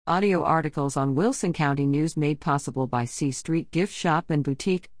Audio articles on Wilson County News made possible by C Street Gift Shop and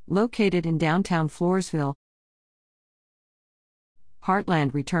Boutique, located in downtown Floresville.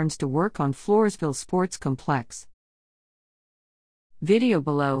 Heartland returns to work on Floresville Sports Complex. Video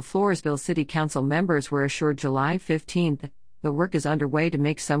below. Floresville City Council members were assured July 15 the work is underway to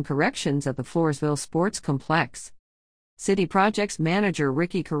make some corrections at the Floresville Sports Complex. City Projects Manager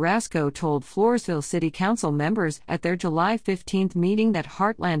Ricky Carrasco told Floresville City Council members at their July 15 meeting that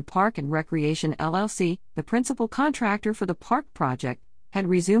Heartland Park and Recreation LLC, the principal contractor for the park project, had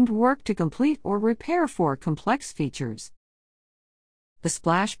resumed work to complete or repair 4 complex features: the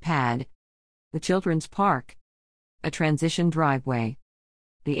splash pad, the children's park, a transition driveway,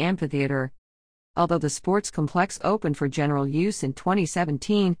 the amphitheater. Although the sports complex opened for general use in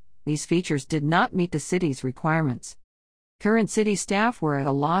 2017, these features did not meet the city's requirements. Current city staff were at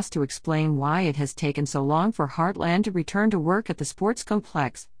a loss to explain why it has taken so long for Heartland to return to work at the sports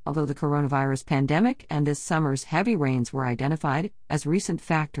complex, although the coronavirus pandemic and this summer's heavy rains were identified as recent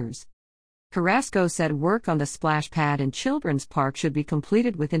factors. Carrasco said work on the splash pad and children's park should be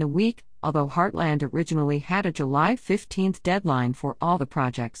completed within a week, although Heartland originally had a July 15 deadline for all the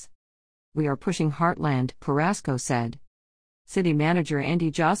projects. "We are pushing Heartland," Carrasco said. City Manager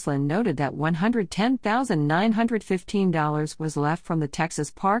Andy Jocelyn noted that $110,915 was left from the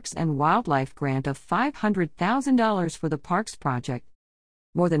Texas Parks and Wildlife grant of $500,000 for the parks project.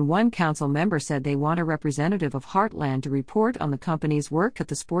 More than one council member said they want a representative of Heartland to report on the company's work at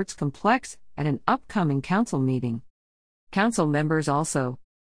the sports complex at an upcoming council meeting. Council members also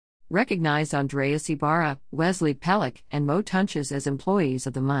recognized Andreas Ibarra, Wesley Pellick, and Mo Tunches as Employees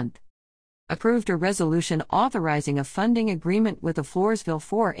of the Month. Approved a resolution authorizing a funding agreement with the Floresville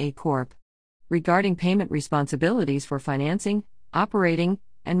 4A Corp. regarding payment responsibilities for financing, operating,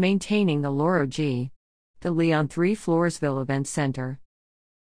 and maintaining the Laura G. the Leon 3 Floresville Event Center.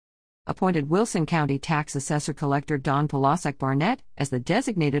 Appointed Wilson County Tax Assessor Collector Don Polasek Barnett as the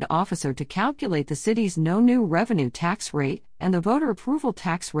designated officer to calculate the city's no new revenue tax rate and the voter approval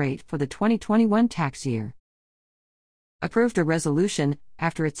tax rate for the 2021 tax year. Approved a resolution,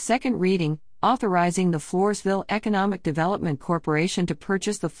 after its second reading, authorizing the Floresville Economic Development Corporation to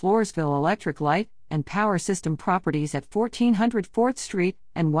purchase the Floresville Electric Light and Power System properties at 1400 4th Street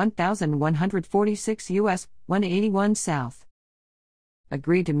and 1146 U.S. 181 South.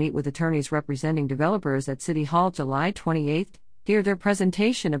 Agreed to meet with attorneys representing developers at City Hall July 28, hear their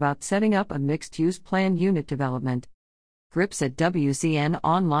presentation about setting up a mixed-use plan unit development. Grips at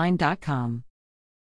WCNonline.com.